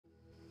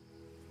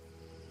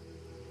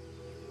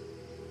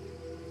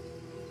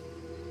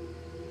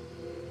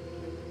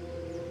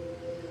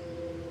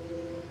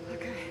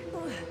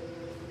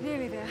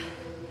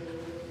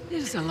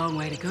It's a long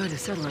way to go to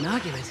settle an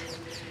argument.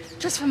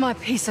 Just for my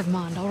peace of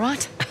mind, all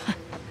right?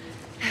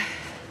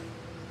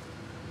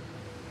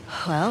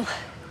 Well,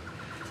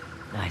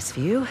 nice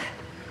view.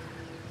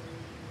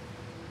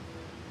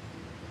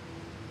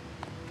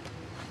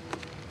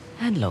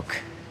 And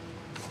look.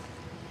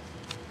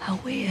 How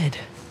weird.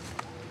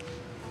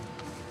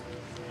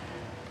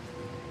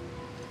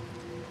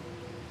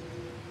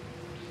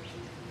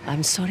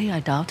 I'm sorry I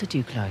doubted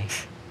you, Chloe.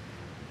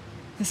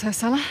 This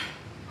Hoysala?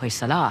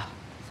 Hoysala.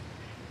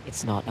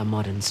 It's not a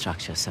modern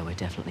structure, so we're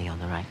definitely on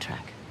the right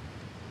track.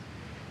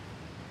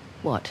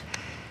 What?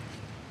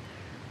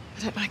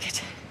 I don't like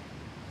it.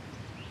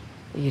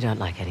 You don't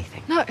like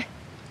anything. No.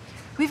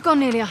 We've gone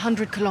nearly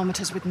 100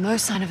 kilometers with no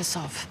sign of a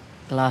sov.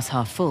 Glass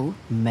half full,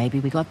 maybe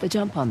we got the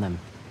jump on them.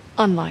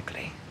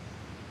 Unlikely.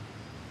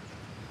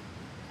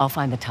 I'll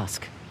find the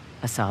tusk.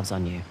 A salve's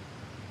on you.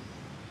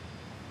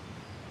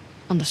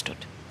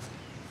 Understood.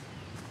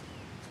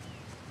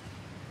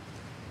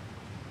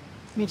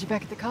 Meet you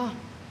back at the car.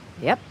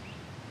 Yep.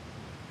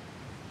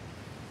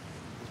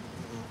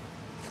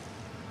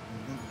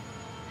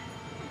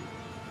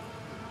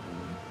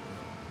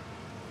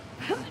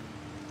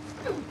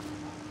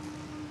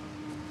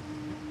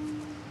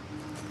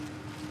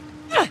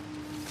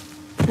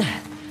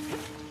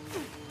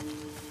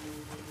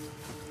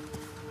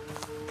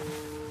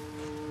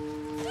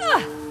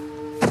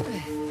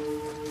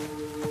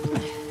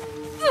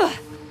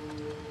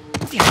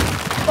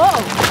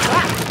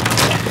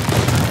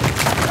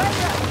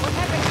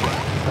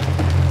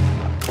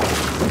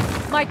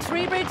 My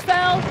tree bridge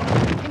fell.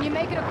 Can you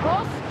make it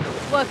across?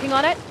 Working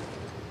on it.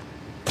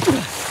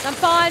 I'm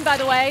fine, by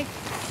the way.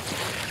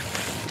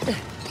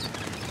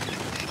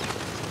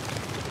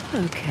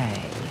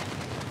 Okay.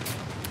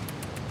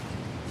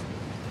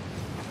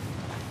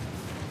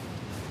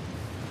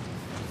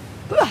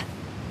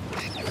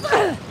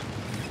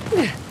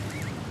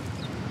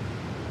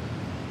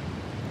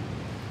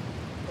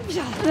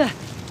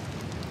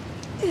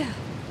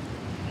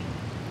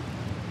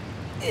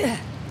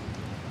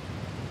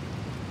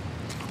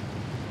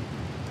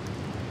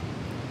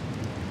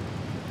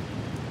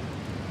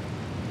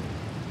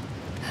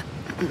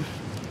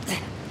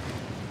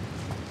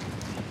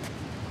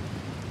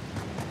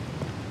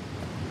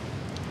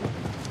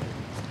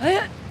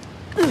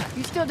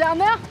 You still down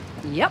there?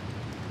 Yep.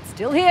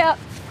 Still here.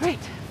 Great.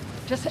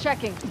 Just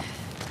checking.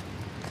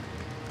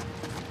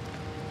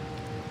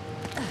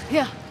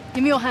 Here,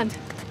 give me your hand.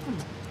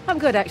 I'm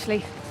good,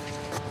 actually.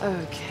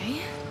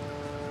 Okay.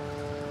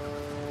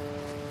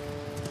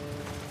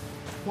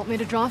 Want me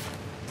to drive?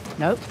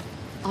 Nope.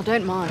 I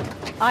don't mind.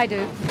 I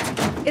do.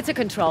 It's a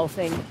control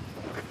thing.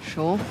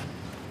 Sure.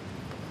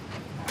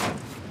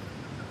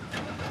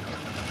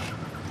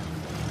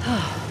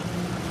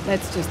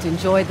 Let's just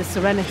enjoy the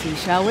serenity,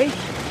 shall we?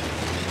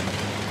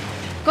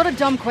 Got a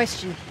dumb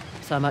question.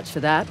 So much for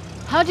that.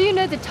 How do you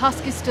know the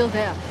tusk is still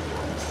there?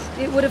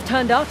 It would have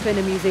turned up in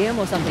a museum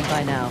or something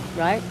by now,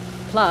 right?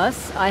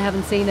 Plus, I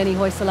haven't seen any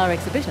Hoysala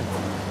exhibitions.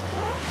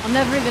 I've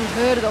never even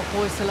heard of the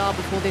Hoysala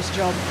before this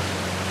job.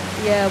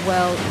 Yeah,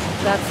 well,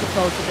 that's the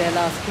fault of their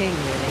last king,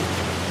 really.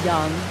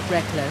 Young,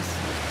 reckless,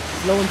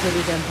 flaunted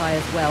his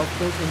empire's wealth,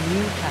 built a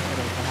new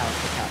capital for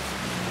House the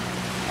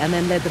Tusk, and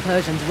then led the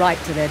Persians right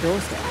to their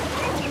doorstep.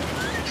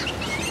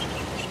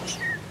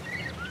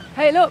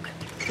 Hey, look!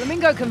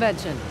 Flamingo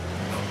convention.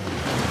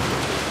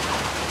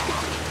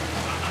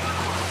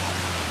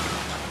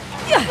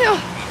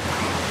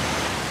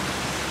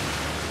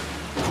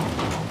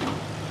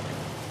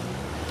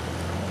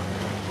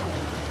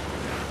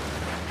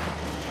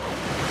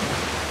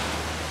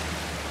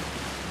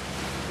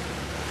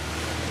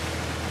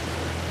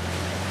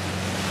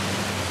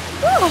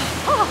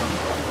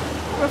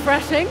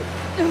 Refreshing.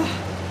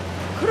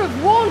 Could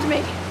have warned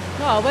me.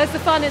 Oh, where's the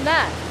fun in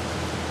that?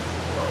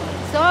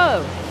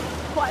 So,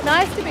 quite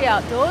nice to be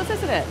outdoors,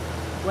 isn't it?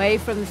 Away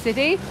from the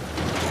city.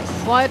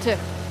 Quieter.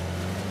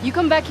 You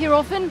come back here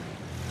often?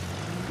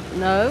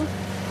 No,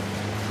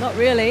 not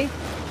really.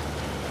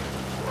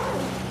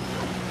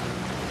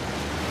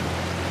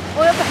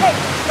 Oil ahead.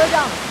 Slow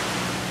down.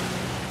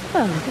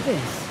 Oh, look at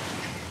this.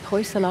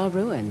 Hoysala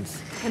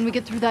ruins. Can we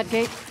get through that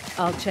gate?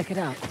 I'll check it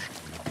out.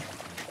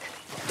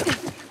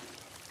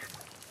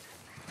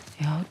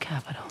 The old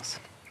capitals.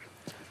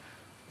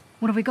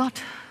 What have we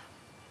got?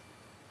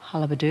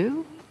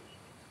 Halabadu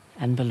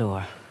and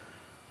Balur.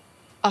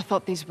 I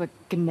thought these were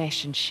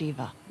Ganesh and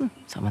Shiva.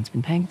 Someone's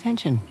been paying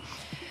attention.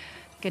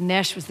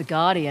 Ganesh was the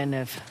guardian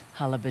of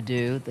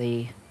Halabadu,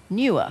 the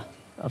newer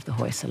of the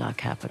Hoysala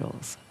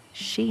capitals.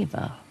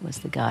 Shiva was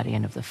the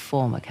guardian of the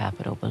former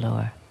capital,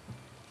 Balur.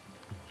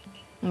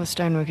 Well, the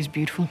stonework is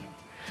beautiful.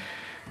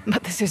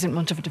 But this isn't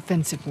much of a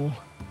defensive wall.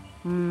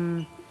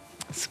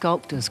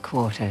 Sculptor's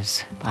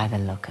quarters, by the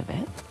look of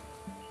it.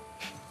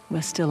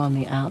 We're still on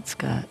the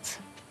outskirts.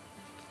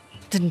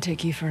 Didn't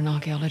take you for an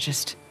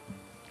archaeologist.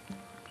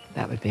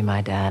 That would be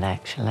my dad,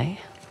 actually.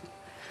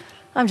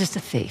 I'm just a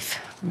thief,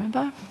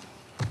 remember?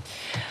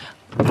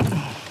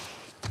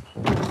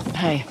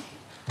 Hey,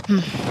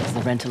 is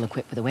the rental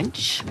equipped with a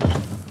winch?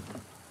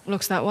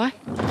 Looks that way.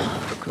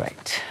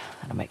 Great.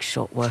 That'll make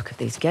short work of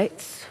these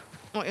gates.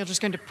 What, you're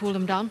just going to pull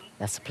them down?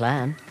 That's the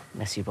plan,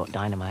 unless you brought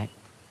dynamite.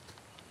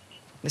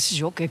 This is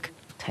your gig.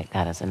 Take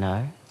that as a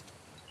no.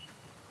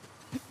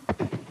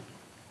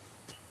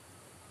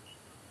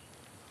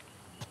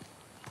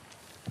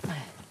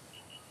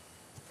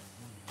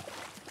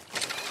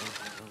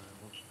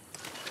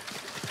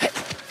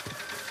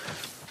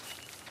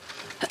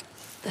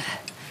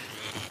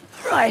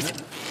 Right.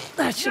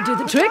 That should do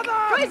the trick.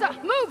 Fraser,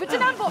 move! It's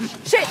an ambush!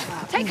 Shit!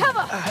 Take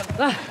cover!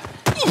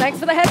 Thanks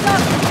for the heads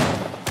up.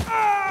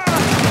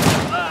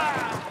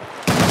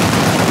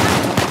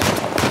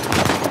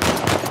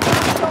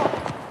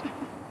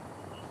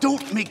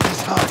 Don't make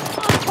this hard.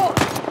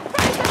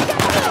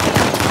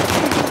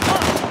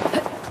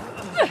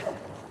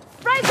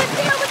 Fraser,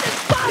 deal with this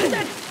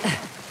bastard!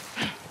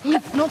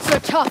 Not so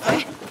tough,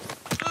 eh?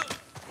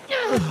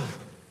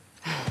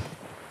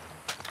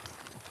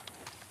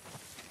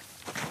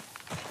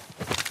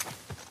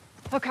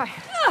 Okay,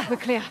 we're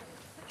clear.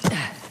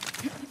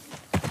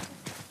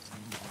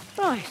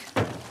 Right.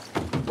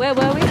 Where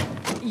were we?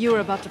 You were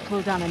about to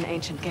pull down an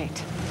ancient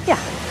gate. Yeah,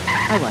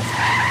 I was.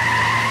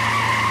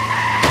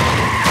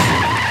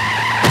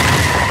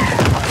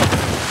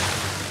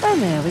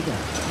 And there we go.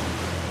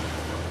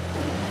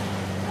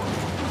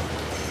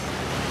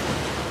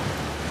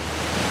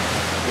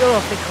 You're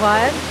awfully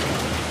quiet.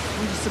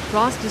 I'm just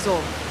surprised is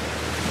all.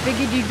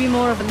 Figured you'd be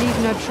more of a leave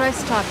no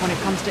trace type when it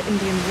comes to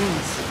Indian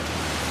ruins.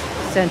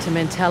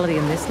 Sentimentality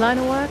in this line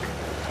of work?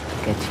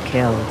 Get you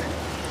killed.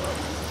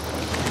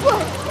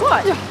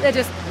 What? They're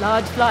just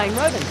large flying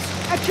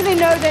rodents. Actually,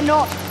 no, they're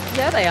not.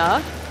 Yeah, they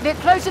are. They're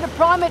closer to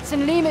primates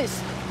and lemurs.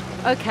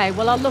 Okay,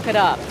 well, I'll look it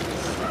up.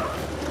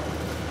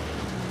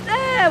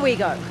 There we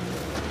go.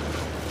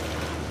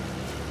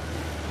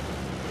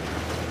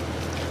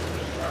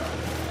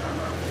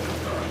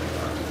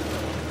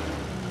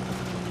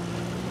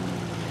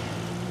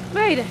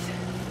 Made it.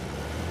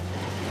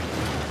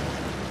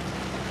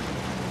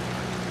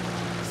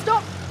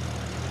 Stop!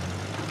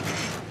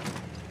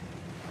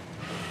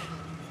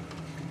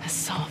 A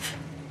sov.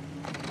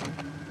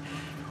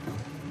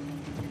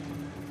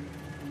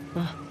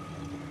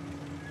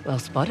 Well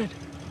spotted.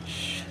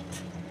 Shit.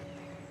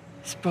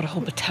 He's brought a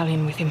whole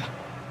battalion with him.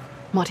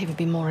 Might even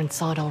be more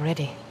inside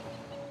already.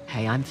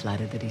 Hey, I'm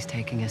flattered that he's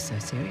taking us so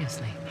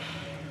seriously.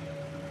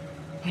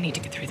 We need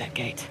to get through that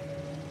gate.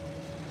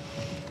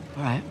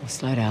 All right, we'll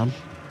slow down.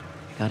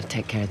 We gotta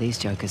take care of these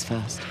jokers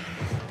first.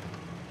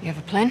 You have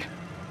a plan?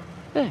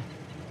 Yeah.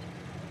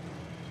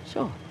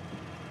 Sure.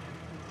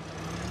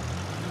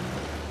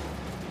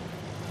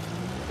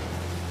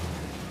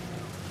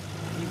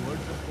 Any word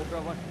from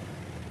Cobra 1?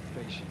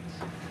 Patience.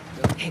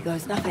 Here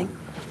goes nothing.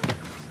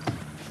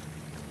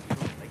 Like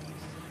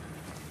this.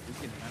 We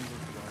can handle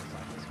the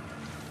outsiders.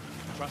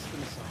 Trust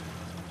in us.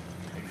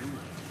 I do.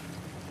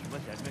 You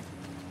must admit,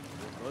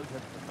 your girls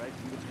have surprised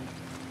you with me.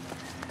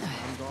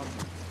 I'm God.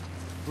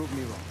 Prove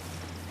me wrong.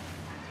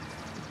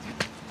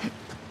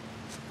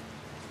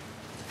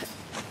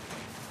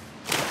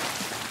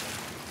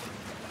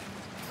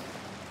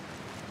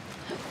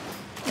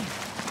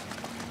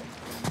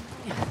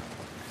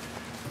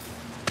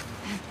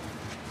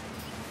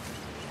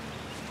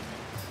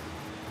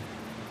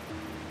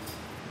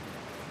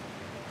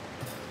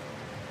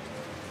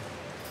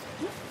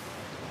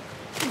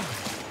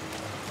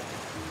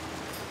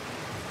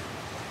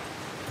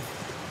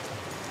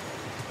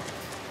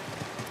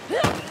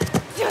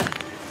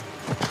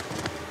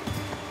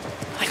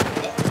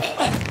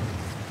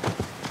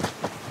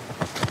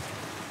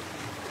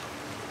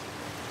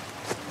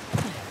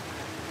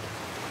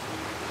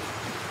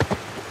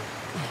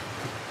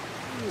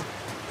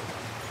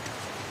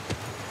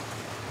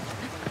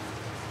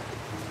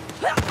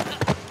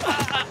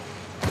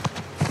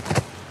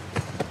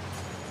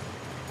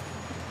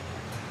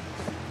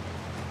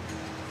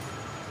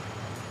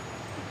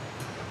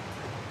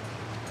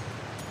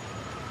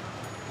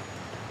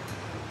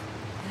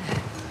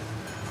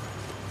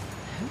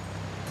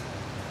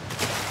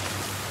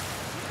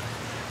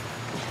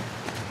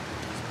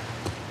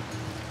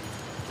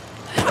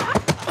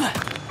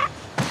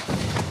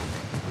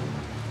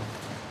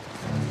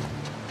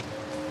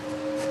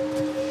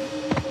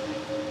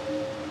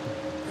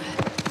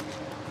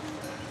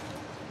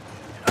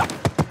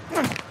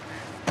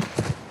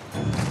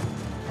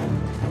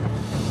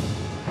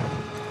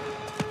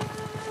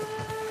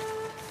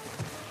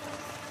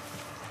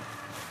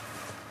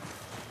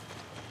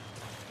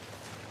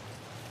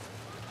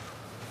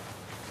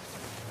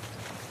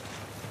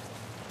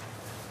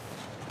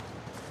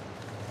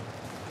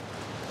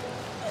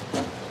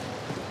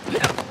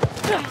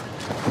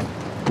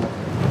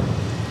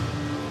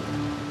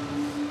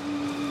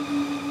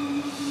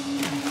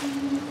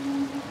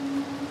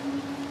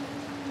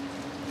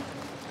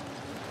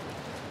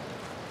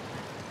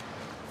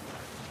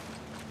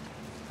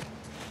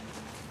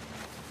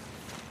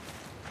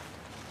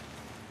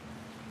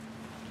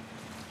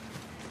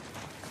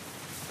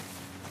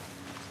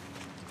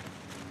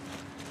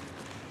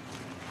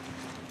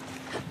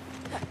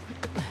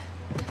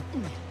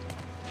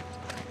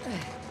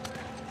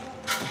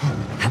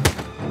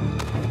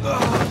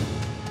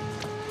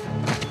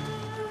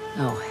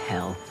 Oh,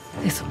 hell.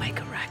 This'll make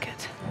a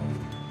racket.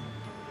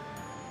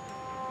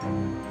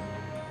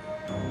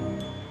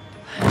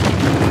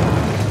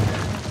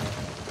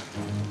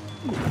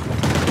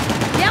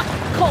 Yep,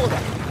 called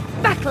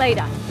it. Back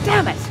later.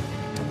 Damn it!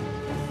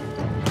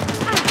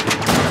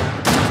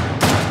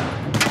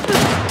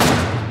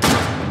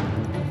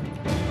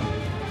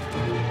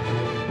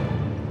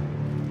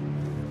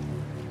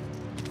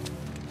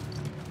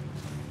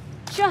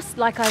 Just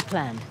like I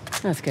planned.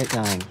 Let's get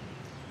going.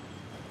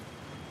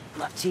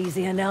 Much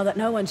easier now that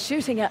no one's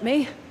shooting at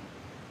me.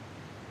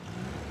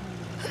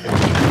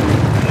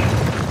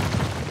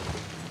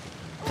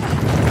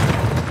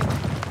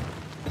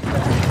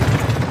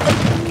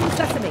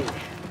 Sesame.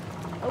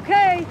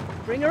 Okay,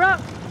 bring her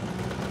up.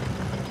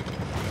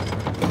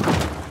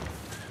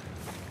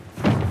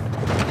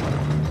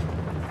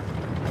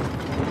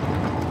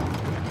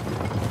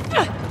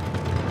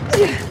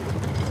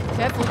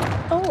 Careful.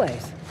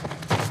 Always.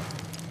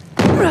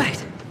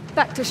 Right,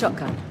 back to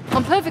shotgun.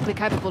 I'm perfectly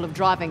capable of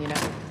driving, you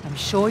know. I'm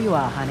sure you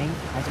are, honey.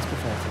 I just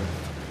prefer to.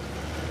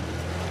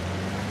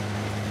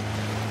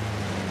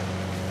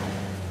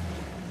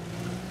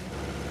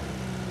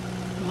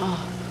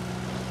 Oh,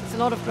 it's a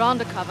lot of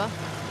ground to cover.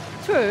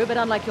 True, but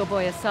unlike your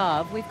boy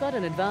Asav, we've got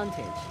an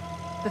advantage.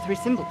 The 3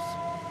 symbols.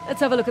 Let's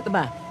have a look at the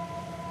map.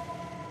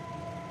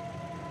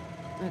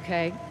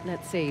 Okay,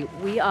 let's see.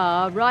 We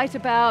are right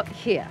about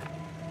here.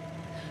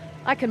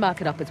 I can mark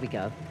it up as we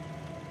go.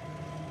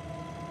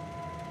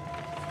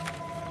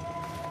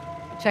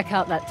 Check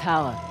out that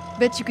tower.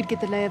 Bet you could get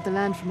the lay of the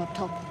land from up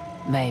top.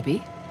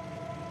 Maybe.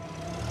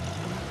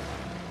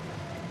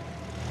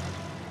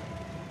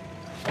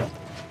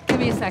 Give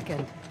me a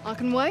second. I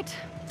can wait.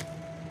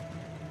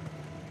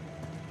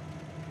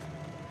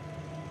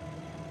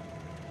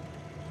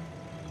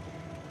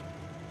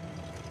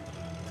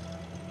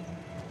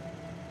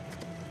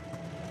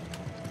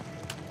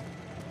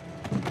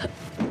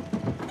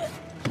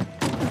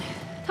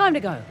 Time to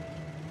go.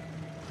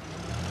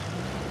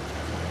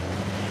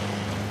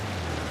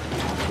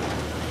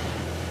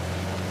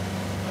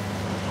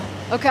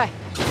 Okay,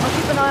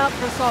 I'll keep an eye out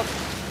for Assault.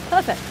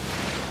 Perfect.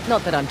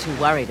 Not that I'm too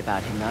worried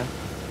about him, though.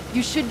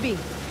 You should be.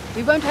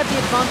 We won't have the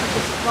advantage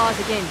of surprise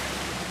again.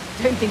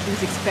 Don't think he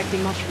was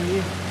expecting much from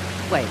you.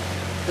 Wait,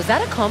 was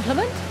that a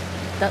compliment?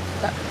 That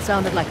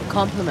sounded like a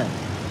compliment.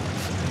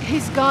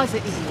 His guys are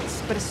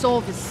idiots, but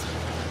Assault is...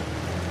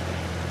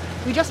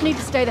 We just need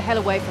to stay the hell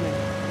away from him.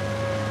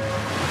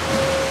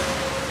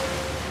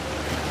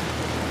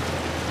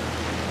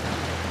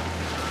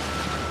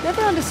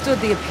 Never understood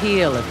the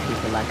appeal of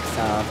people like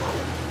Asav.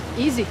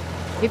 Easy.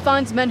 He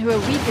finds men who are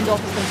weak and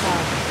offers them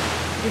power.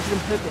 Gives them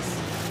purpose.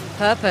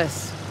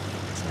 Purpose.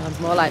 Sounds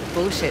more like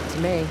bullshit to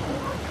me.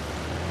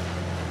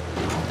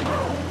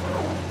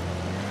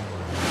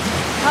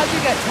 How'd you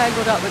get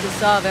tangled up with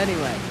Asav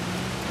anyway?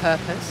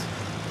 Purpose?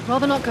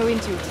 Rather not go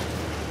into it.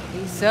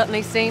 He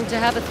certainly seemed to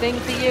have a thing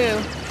for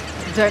you.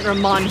 Don't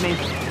remind me.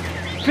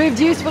 Proved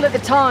useful at the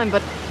time,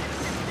 but...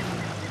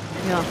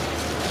 Yeah.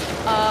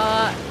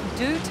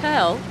 Do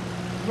tell.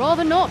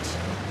 Rather not.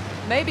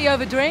 Maybe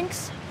over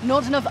drinks?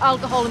 Not enough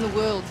alcohol in the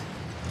world.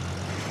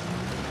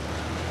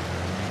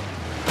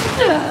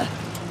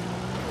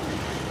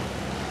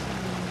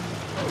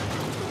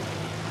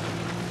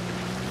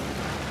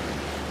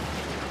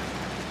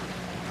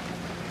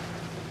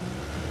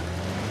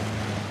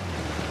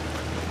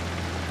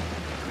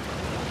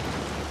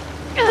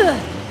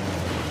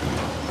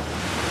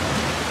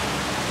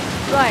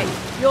 Right,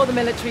 you're the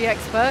military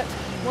expert.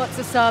 What's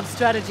Asav's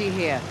strategy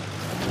here?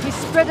 He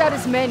spread out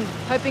his men,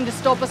 hoping to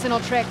stop us in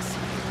our tracks.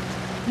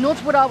 Not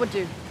what I would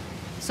do.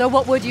 So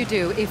what would you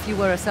do if you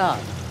were Asav?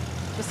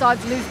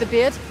 Besides lose the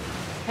beard,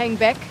 hang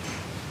back,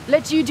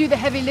 let you do the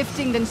heavy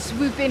lifting, then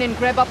swoop in and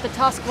grab up the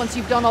tusk once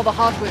you've done all the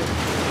hard work.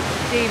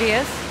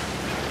 Devious?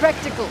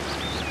 Practical.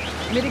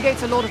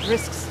 Mitigates a lot of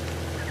risks.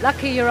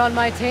 Lucky you're on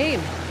my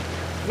team.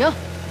 Yeah,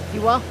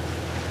 you are.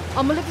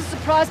 I'm a little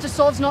surprised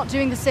Assault's not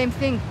doing the same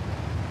thing.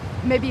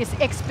 Maybe his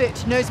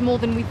expert knows more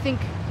than we think.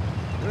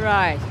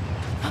 Right.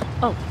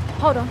 Oh,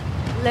 hold on.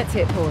 Let's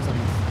hit pause on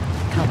this.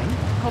 Coming.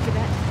 Copy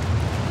that.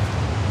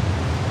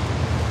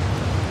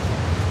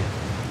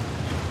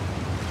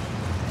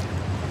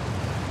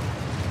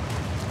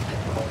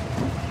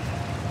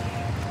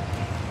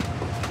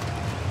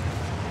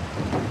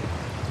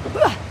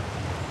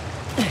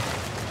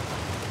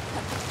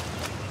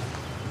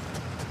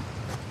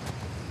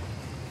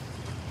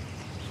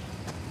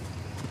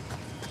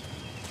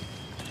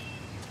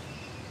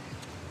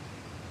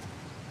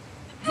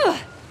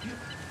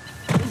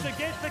 Is the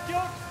gate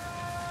secured?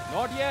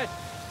 Not yet.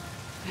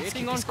 Let's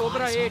Waiting keep on this quiet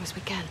Cobra as 8. long as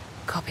we can.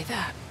 Copy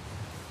that.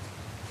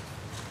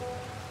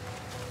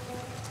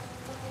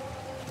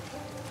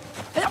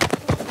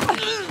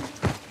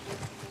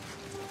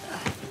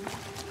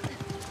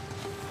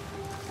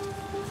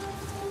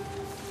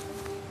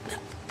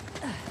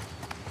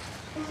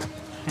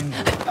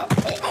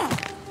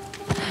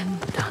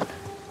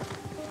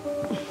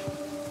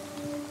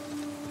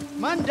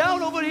 Man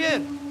down over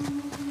here.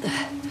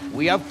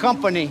 We have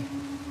company.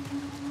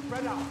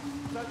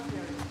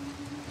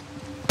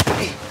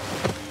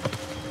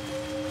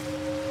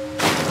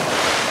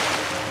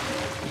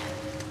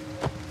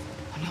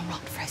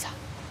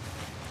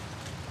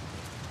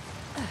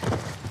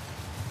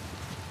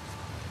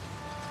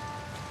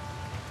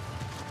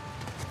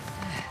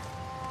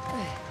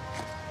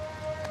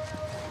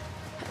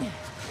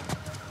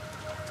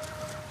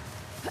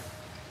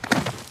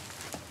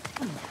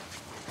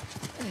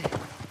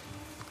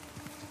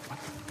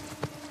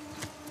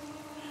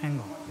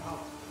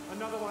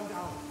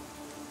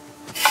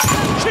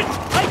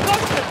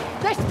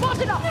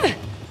 Listen up!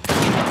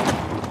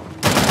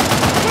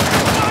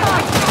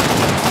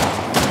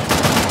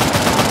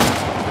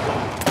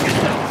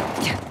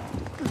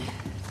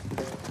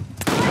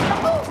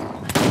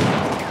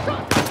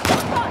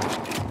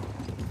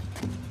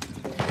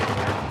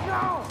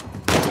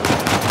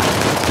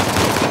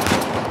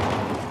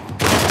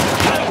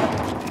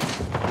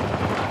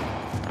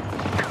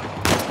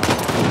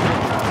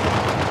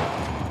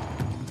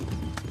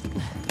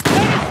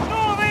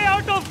 No way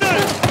out of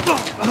this!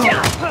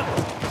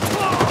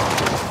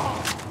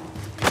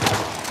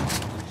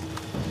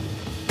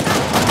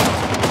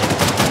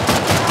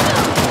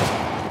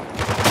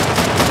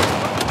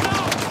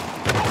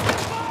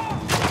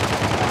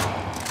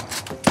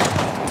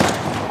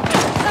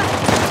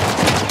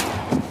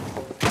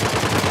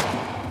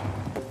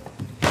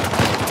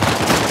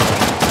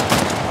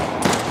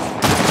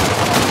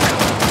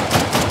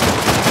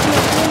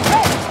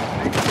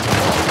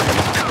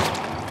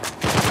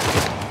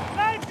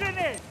 Light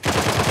grenade!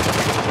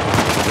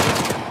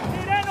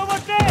 He ran over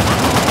there!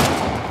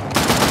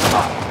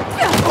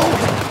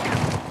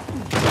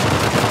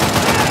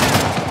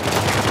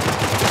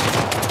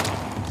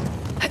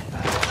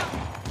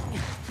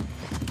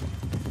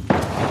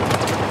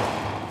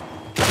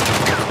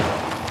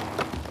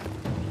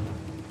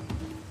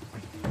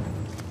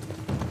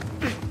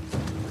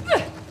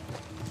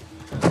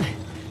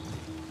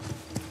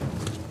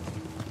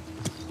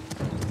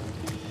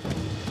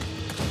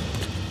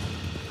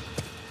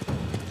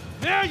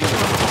 There you are!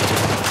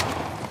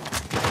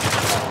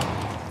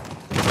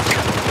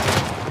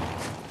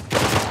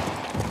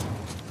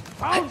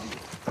 Found you!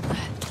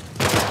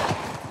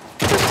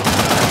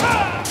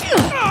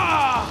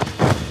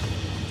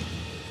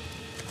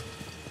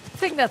 I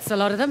think that's a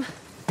lot of them.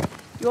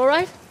 You all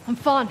right? I'm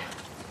fine.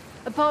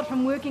 Apart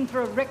from working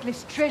for a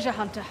reckless treasure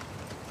hunter.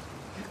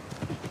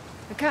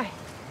 Okay.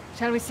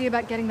 Shall we see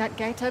about getting that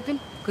gate open?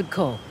 Good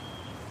call.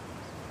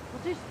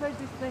 What do you suppose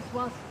this place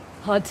was?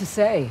 Hard to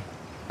say.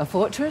 A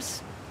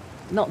fortress?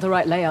 Not the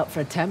right layout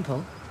for a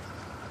temple.